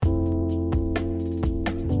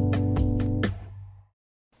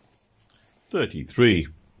33.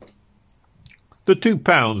 The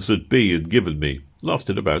 £2 that B had given me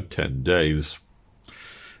lasted about 10 days.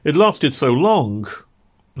 It lasted so long,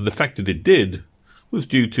 and the fact that it did, was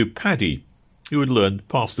due to Paddy, who had learned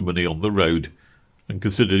parsimony on the road and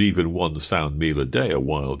considered even one sound meal a day a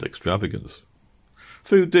wild extravagance.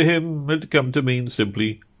 Food to him had come to mean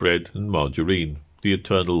simply bread and margarine, the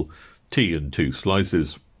eternal tea and 2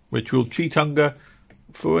 slices, which will cheat hunger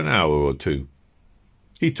for an hour or 2.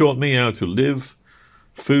 He taught me how to live,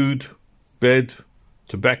 food, bed,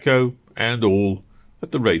 tobacco, and all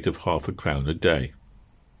at the rate of £0.50 a day.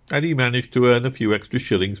 And he managed to earn a few extra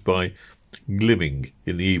shillings by glimming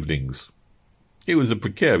in the evenings. It was a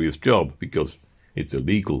precarious job because it's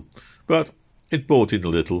illegal, but it brought in a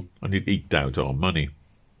little and it eked out our money.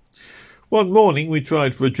 One morning we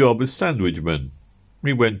tried for a job as sandwichmen.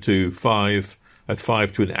 We went at 5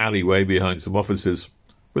 to an alleyway behind some offices,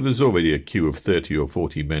 where there's already a queue of 30 or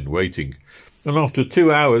 40 men waiting, and after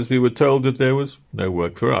 2 hours we were told that there was no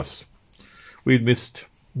work for us. We'd missed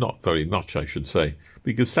not very much, I should say,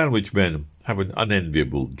 because sandwich men have an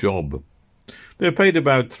unenviable job. They're paid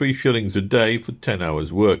about 3 shillings a day for 10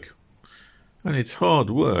 hours' work. And it's hard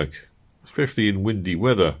work, especially in windy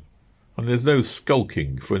weather, and there's no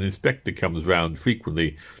skulking, for an inspector comes round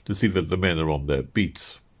frequently to see that the men are on their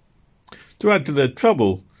beats. To add to their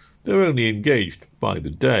trouble, they're only engaged by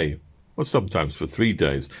the day, or sometimes for 3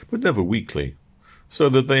 days, but never weekly, so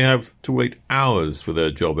that they have to wait hours for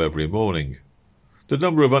their job every morning. The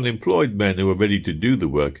number of unemployed men who are ready to do the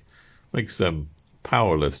work makes them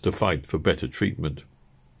powerless to fight for better treatment.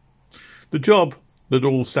 The job that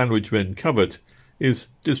all sandwich men covet is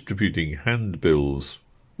distributing handbills,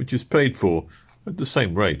 which is paid for at the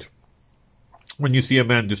same rate. When you see a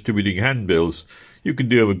man distributing handbills, you can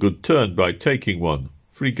do him a good turn by taking one,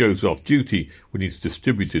 for he goes off duty when he's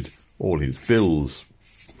distributed all his bills.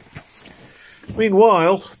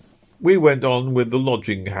 Meanwhile, we went on with the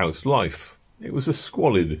lodging house life. It was a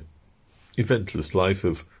squalid, eventless life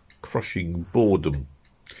of crushing boredom.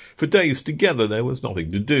 For days together there was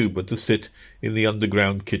nothing to do but to sit in the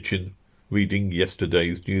underground kitchen, reading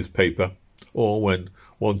yesterday's newspaper, or, when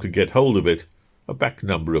one could get hold of it, a back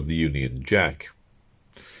number of the Union Jack.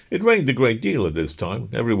 It rained a great deal at this time.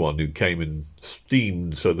 Everyone who came in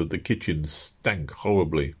steamed so that the kitchen stank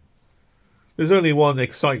horribly. There's only one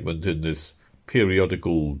excitement in this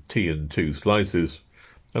periodical tea and 2 slices,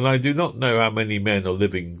 and I do not know how many men are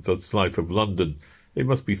living this life of London. It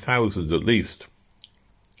must be thousands at least.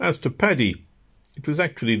 As to Paddy, it was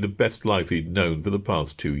actually the best life he'd known for the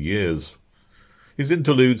past 2 years. His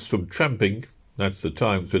interludes from tramping, that's the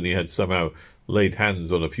times when he had somehow laid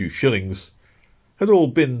hands on a few shillings, had all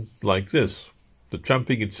been like this. The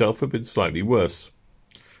tramping itself had been slightly worse.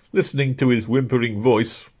 Listening to his whimpering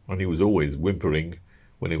voice, and he was always whimpering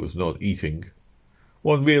when it was not eating,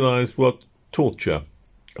 one realised what torture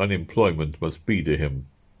unemployment must be to him.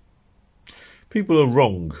 People are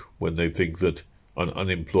wrong when they think that an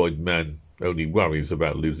unemployed man only worries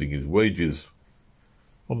about losing his wages.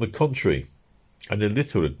 On the contrary, an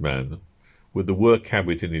illiterate man, with the work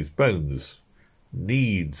habit in his bones,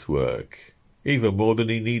 needs work, even more than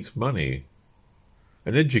he needs money.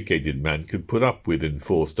 An educated man could put up with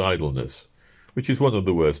enforced idleness, which is one of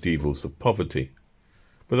the worst evils of poverty.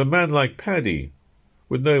 But a man like Paddy,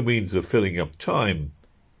 with no means of filling up time,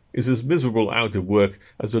 is as miserable out of work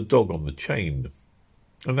as a dog on the chain.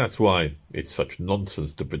 And that's why it's such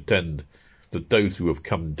nonsense to pretend that those who have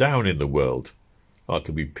come down in the world are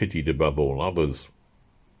to be pitied above all others.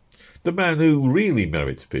 The man who really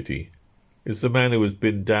merits pity is the man who has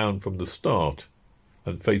been down from the start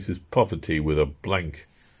and faces poverty with a blank,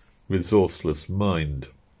 resourceless mind.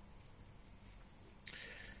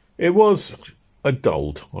 It was a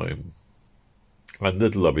dull time, and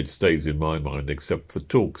little of it stays in my mind except for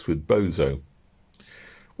talks with Bozo.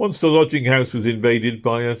 Once the lodging house was invaded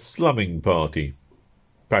by a slumming party.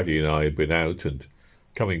 Paddy and I had been out, and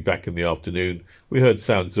coming back in the afternoon we heard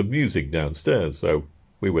sounds of music downstairs, so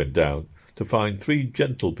we went down to find 3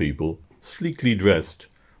 gentle people, sleekly dressed,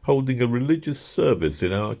 holding a religious service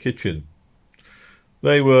in our kitchen.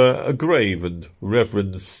 They were a grave and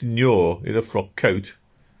reverend signor in a frock coat,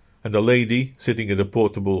 and a lady sitting at a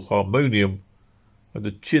portable harmonium, and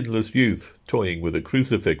a chinless youth toying with a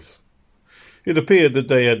crucifix. It appeared that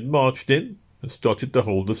they had marched in and started to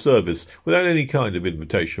hold the service without any kind of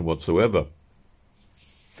invitation whatsoever.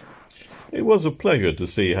 It was a pleasure to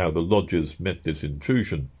see how the lodgers met this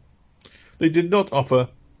intrusion. They did not offer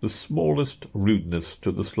the smallest rudeness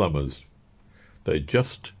to the slummers. They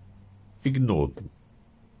just ignored them.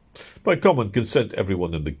 By common consent,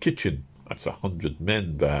 everyone in the kitchen, that's 100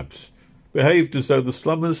 men perhaps, behaved as though the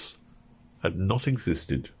slummers had not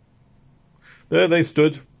existed. There they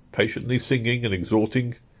stood, patiently singing and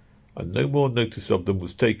exhorting, and no more notice of them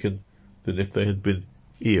was taken than if they had been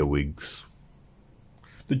earwigs.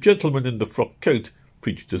 The gentleman in the frock coat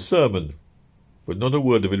preached a sermon, but not a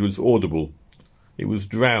word of it was audible. It was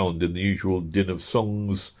drowned in the usual din of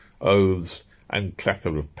songs, oaths, and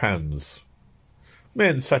clatter of pans.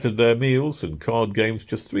 Men sat at their meals and card games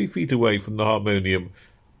just 3 feet away from the harmonium,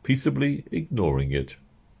 peaceably ignoring it.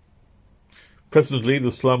 Presently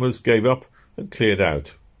the slummers gave up and cleared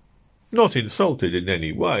out, not insulted in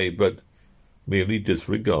any way, but merely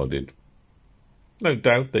disregarded. No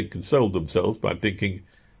doubt they consoled themselves by thinking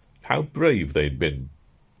how brave they'd been,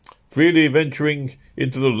 freely venturing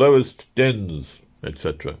into the lowest dens,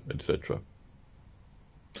 etc., etc.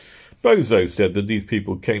 Bozo said that these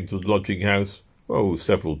people came to the lodging-house,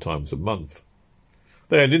 several times a month.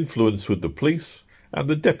 They had influence with the police, and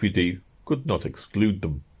the deputy could not exclude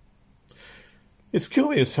them. It's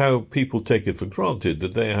curious how people take it for granted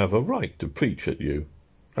that they have a right to preach at you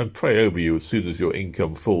and pray over you as soon as your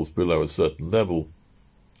income falls below a certain level.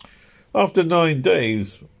 After 9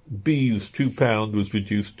 days, B's £2 was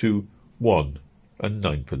reduced to 1 and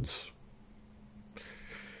 9p.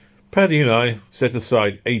 Paddy and I set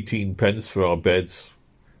aside 18p for our beds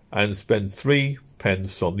and spent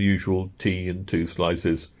 3p on the usual tea and 2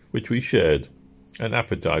 slices, which we shared, an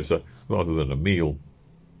appetizer rather than a meal.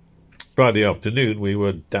 By the afternoon we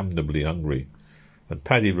were damnably hungry, and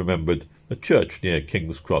Paddy remembered a church near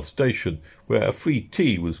King's Cross Station where a free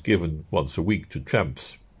tea was given once a week to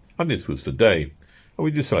tramps, and this was the day, and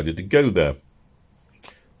we decided to go there.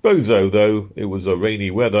 Bozo, though it was a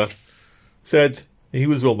rainy weather, said he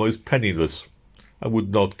was almost penniless and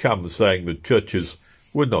would not come, saying that churches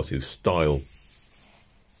were not his style.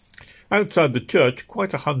 Outside the church,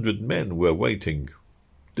 quite 100 men were waiting,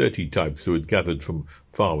 dirty types who had gathered from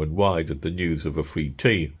far and wide at the news of a free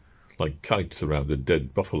tea, like kites around a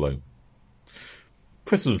dead buffalo.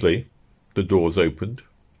 Presently the doors opened,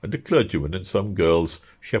 and a clergyman and some girls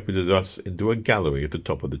shepherded us into a gallery at the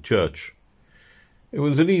top of the church. It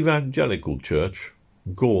was an evangelical church,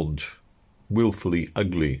 gaunt, wilfully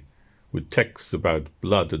ugly, with texts about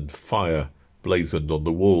blood and fire blazoned on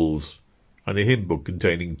the walls, and a hymn book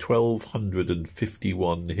containing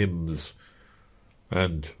 1,251 hymns.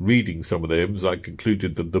 And reading some of the hymns, I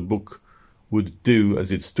concluded that the book would do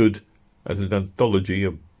as it stood as an anthology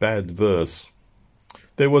of bad verse.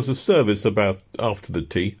 There was a service about after the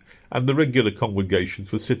tea, and the regular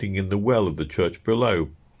congregations were sitting in the well of the church below.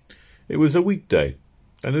 It was a weekday,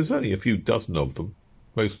 and there was only a few dozen of them,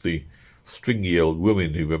 mostly stringy old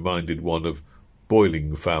women who reminded one of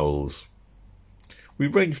boiling fowls. We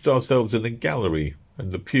ranged ourselves in a gallery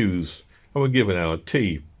and the pews, and were given our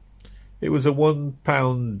tea. It was a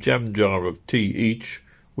 £1 jam jar of tea each,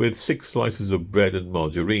 with 6 slices of bread and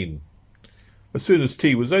margarine. As soon as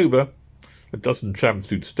tea was over, a dozen tramps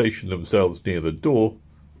who'd stationed themselves near the door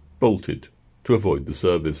bolted to avoid the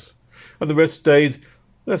service, and the rest stayed,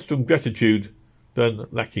 less from gratitude than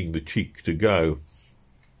lacking the cheek to go.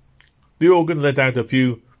 The organ let out a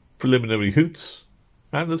few preliminary hoots,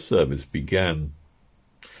 and the service began.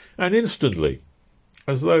 And instantly,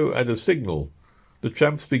 as though at a signal, the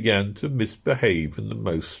tramps began to misbehave in the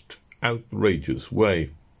most outrageous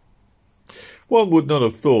way. One would not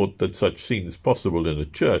have thought that such scenes possible in a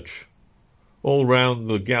church. All round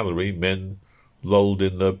the gallery men lolled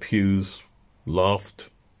in their pews,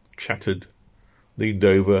 laughed, chattered, leaned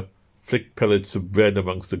over, flicked pellets of bread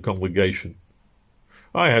amongst the congregation.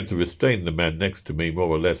 I had to restrain the man next to me more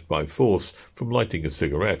or less by force from lighting a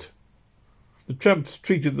cigarette. The tramps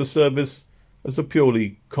treated the service as a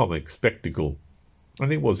purely comic spectacle,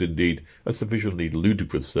 and it was indeed a sufficiently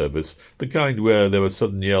ludicrous service, the kind where there were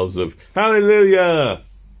sudden yells of "Hallelujah!"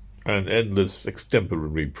 and endless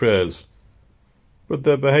extemporary prayers. But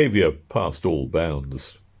their behaviour passed all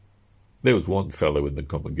bounds. There was one fellow in the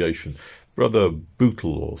congregation, Brother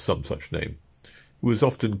Bootle or some such name, who was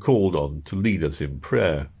often called on to lead us in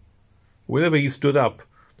prayer. Whenever he stood up,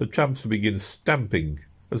 the tramps would begin stamping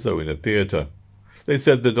as though in a theatre. They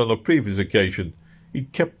said that on a previous occasion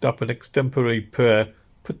he'd kept up an extempore prayer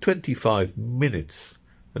for 25 minutes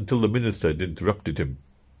until the minister had interrupted him.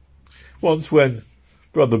 Once when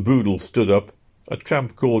Brother Boodle stood up, a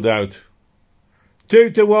tramp called out,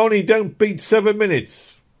 "2 to 1, he don't beat 7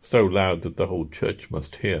 minutes," so loud that the whole church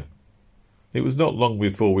must hear. It was not long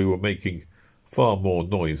before we were making far more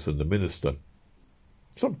noise than the minister.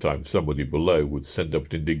 Sometimes somebody below would send up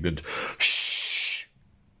an indignant "Shh!"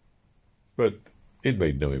 but it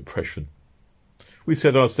made no impression. We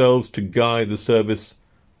set ourselves to guide the service,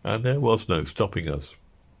 and there was no stopping us.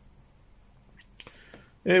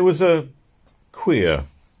 It was a queer,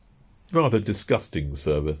 rather disgusting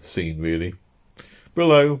scene, really.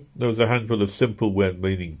 Below, there was a handful of simple,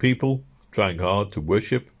 well-meaning people trying hard to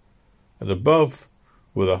worship, and above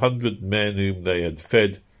were 100 men whom they had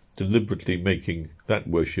fed, deliberately making that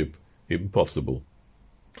worship impossible.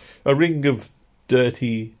 A ring of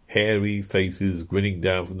dirty, hairy faces grinning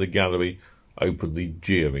down from the gallery, openly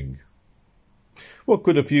jeering. What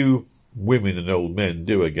could a few women and old men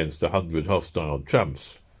do against 100 hostile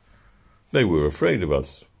tramps? They were afraid of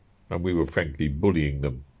us, and we were frankly bullying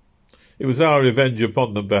them. It was our revenge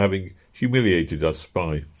upon them for having humiliated us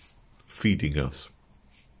by feeding us.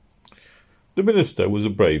 The minister was a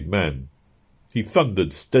brave man. He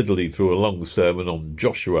thundered steadily through a long sermon on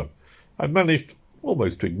Joshua, and managed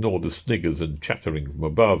almost to ignore the sniggers and chattering from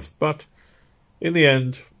above, but in the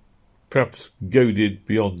end, perhaps goaded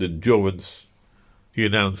beyond endurance, he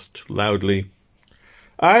announced loudly,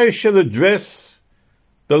 "I shall address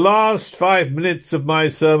the last 5 minutes of my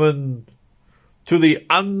sermon to the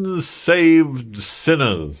unsaved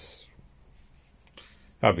sinners."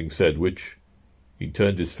 Having said which, he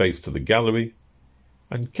turned his face to the gallery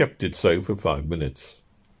and kept it so for 5 minutes,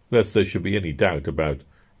 lest there should be any doubt about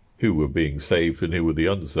who were being saved and who were the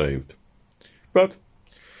unsaved. But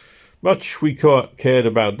much we cared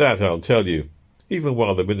about that, I'll tell you. Even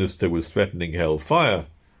while the minister was threatening hell fire,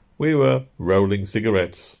 we were rolling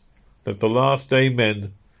cigarettes. At the last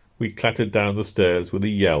amen, we clattered down the stairs with a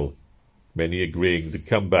yell, many agreeing to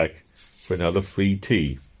come back for another free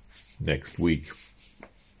tea next week.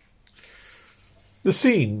 The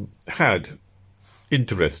scene had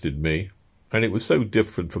interested me, and it was so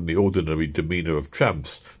different from the ordinary demeanour of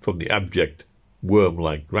tramps, from the abject,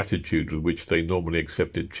 worm-like gratitude with which they normally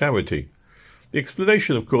accepted charity. The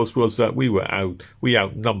explanation, of course, was that we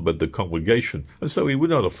outnumbered the congregation, and so we were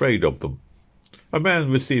not afraid of them. A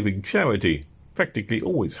man receiving charity practically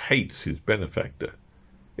always hates his benefactor.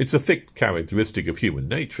 It's a fixed characteristic of human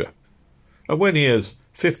nature. And when he has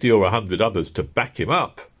 50 or 100 others to back him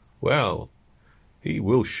up, well, he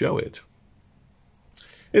will show it.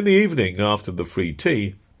 In the evening, after the free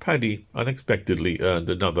tea, Paddy unexpectedly earned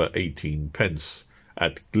another 18 pence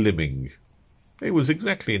at glimming. It was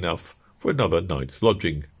exactly enough for another night's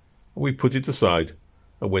lodging, and we put it aside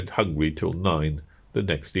and went hungry till 9 the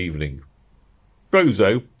next evening.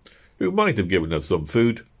 Bozo, who might have given us some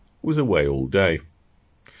food, was away all day.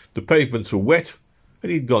 The pavements were wet,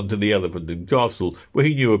 and he'd gone to the Elephant and Castle, where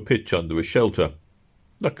he knew a pitch under a shelter.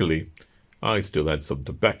 Luckily, I still had some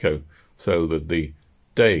tobacco, so that the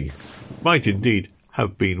day might indeed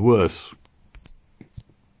have been worse.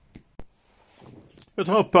 At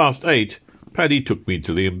 8:30, Paddy took me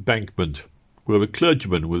to the Embankment, where a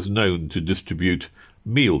clergyman was known to distribute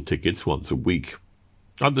meal tickets once a week.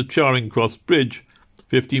 Under Charing Cross Bridge,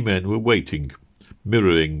 50 men were waiting,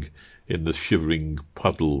 mirroring in the shivering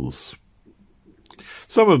puddles.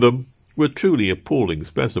 Some of them were truly appalling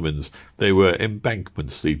specimens. They were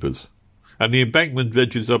embankment sleepers, and the embankment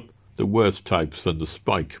dredges up the worst types than the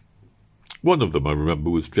Spike. One of them, I remember,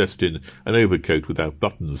 was dressed in an overcoat without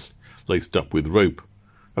buttons, laced up with rope,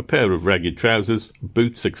 a pair of ragged trousers,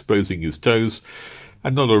 boots exposing his toes,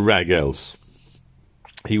 and not a rag else.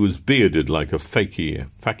 He was bearded like a fakir,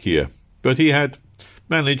 but he had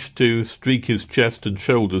managed to streak his chest and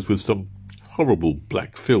shoulders with some horrible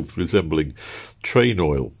black filth resembling train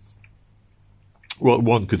oil. What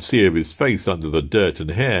one could see of his face under the dirt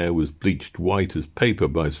and hair was bleached white as paper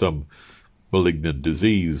by some malignant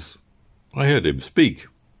disease. I heard him speak.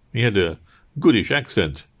 He had a goodish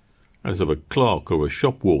accent, as of a clerk or a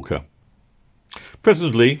shop walker.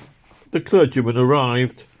 Presently the clergyman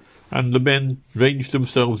arrived, and the men ranged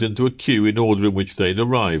themselves into a queue in order in which they had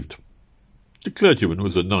arrived. The clergyman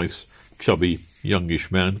was a nice, chubby,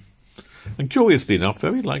 youngish man, and curiously enough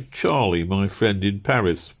very like Charlie, my friend in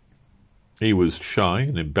Paris. He was shy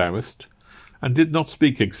and embarrassed, and did not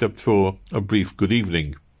speak except for a brief good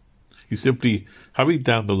evening. He simply hurried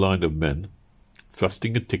down the line of men,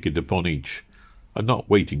 thrusting a ticket upon each, and not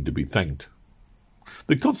waiting to be thanked.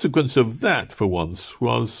 The consequence of that, for once,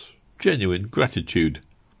 was genuine gratitude,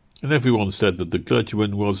 and everyone said that the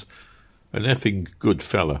clergyman was an effing good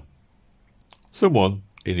fella. Someone,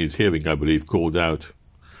 in his hearing I believe, called out,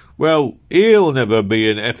 "Well, he'll never be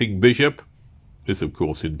an effing bishop." This, of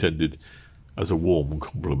course, intended as a warm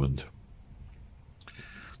compliment.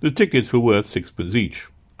 The tickets were worth 6pence each,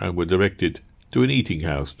 and were directed to an eating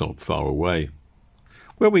house not far away.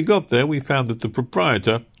 When we got there, we found that the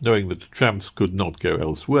proprietor, knowing that the tramps could not go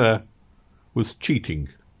elsewhere, was cheating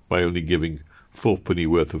by only giving 4 penny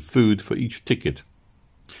worth of food for each ticket.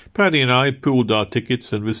 Paddy and I pooled our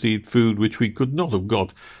tickets and received food which we could not have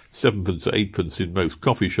got 7pence or 8pence in most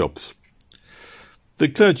coffee shops. The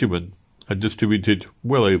clergyman had distributed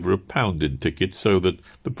well over £1 in tickets, so that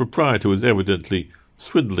the proprietor was evidently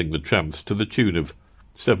swindling the tramps to the tune of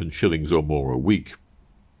 7 shillings or more a week.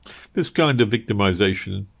 This kind of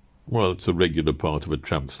victimisation, well, it's a regular part of a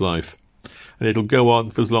tramp's life, and it'll go on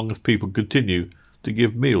for as long as people continue to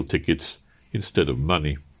give meal tickets instead of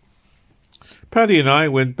money. Paddy and I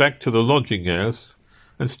went back to the lodging house,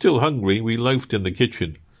 and still hungry, we loafed in the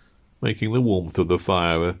kitchen, making the warmth of the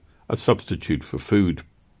fire a substitute for food.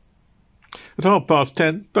 At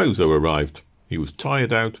 10:30, Bozo arrived. He was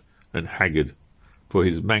tired out and haggard, for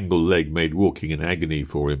his mangled leg made walking an agony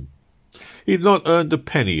for him. He had not earned a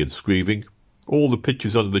penny in Screeving. All the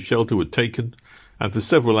pictures under the shelter were taken, and for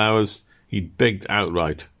several hours he'd begged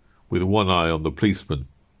outright, with one eye on the policeman.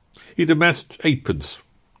 He'd amassed 8pence,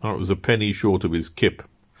 or it was a penny short of his kip,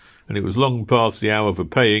 and it was long past the hour for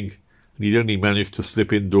paying, and he'd only managed to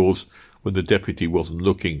slip indoors when the deputy wasn't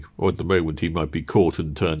looking, or at the moment he might be caught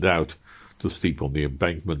and turned out to sleep on the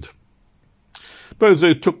embankment.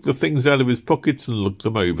 Bozo took the things out of his pockets and looked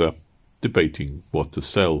them over, debating what to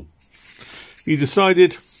sell. He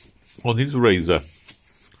decided on his razor,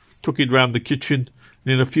 took it round the kitchen,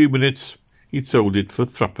 and in a few minutes he'd sold it for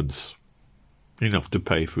 3pence, enough to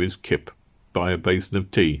pay for his kip, buy a basin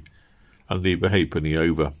of tea, and leave a halfpenny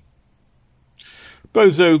over.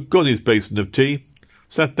 Bozo got his basin of tea,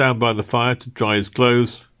 sat down by the fire to dry his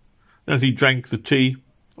clothes, and as he drank the tea,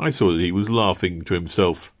 I saw that he was laughing to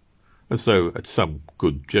himself, as though at some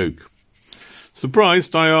good joke.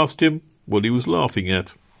 Surprised, I asked him what he was laughing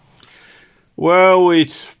at. "Well,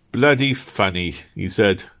 it's bloody funny," he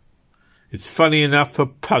said. "It's funny enough for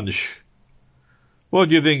Punch. What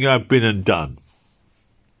do you think I've been and done?"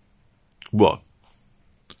 "What?"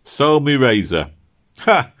 "Sold me razor."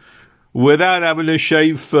 "Ha! Without having a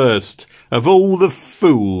shave first, of all the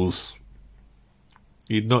fools."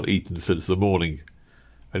 He had not eaten since the morning,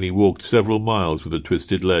 and he walked several miles with a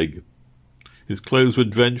twisted leg. His clothes were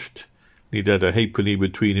drenched, and he'd had a halfpenny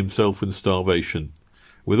between himself and starvation.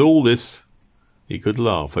 With all this, he could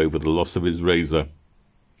laugh over the loss of his razor.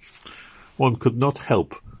 One could not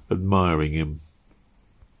help admiring him.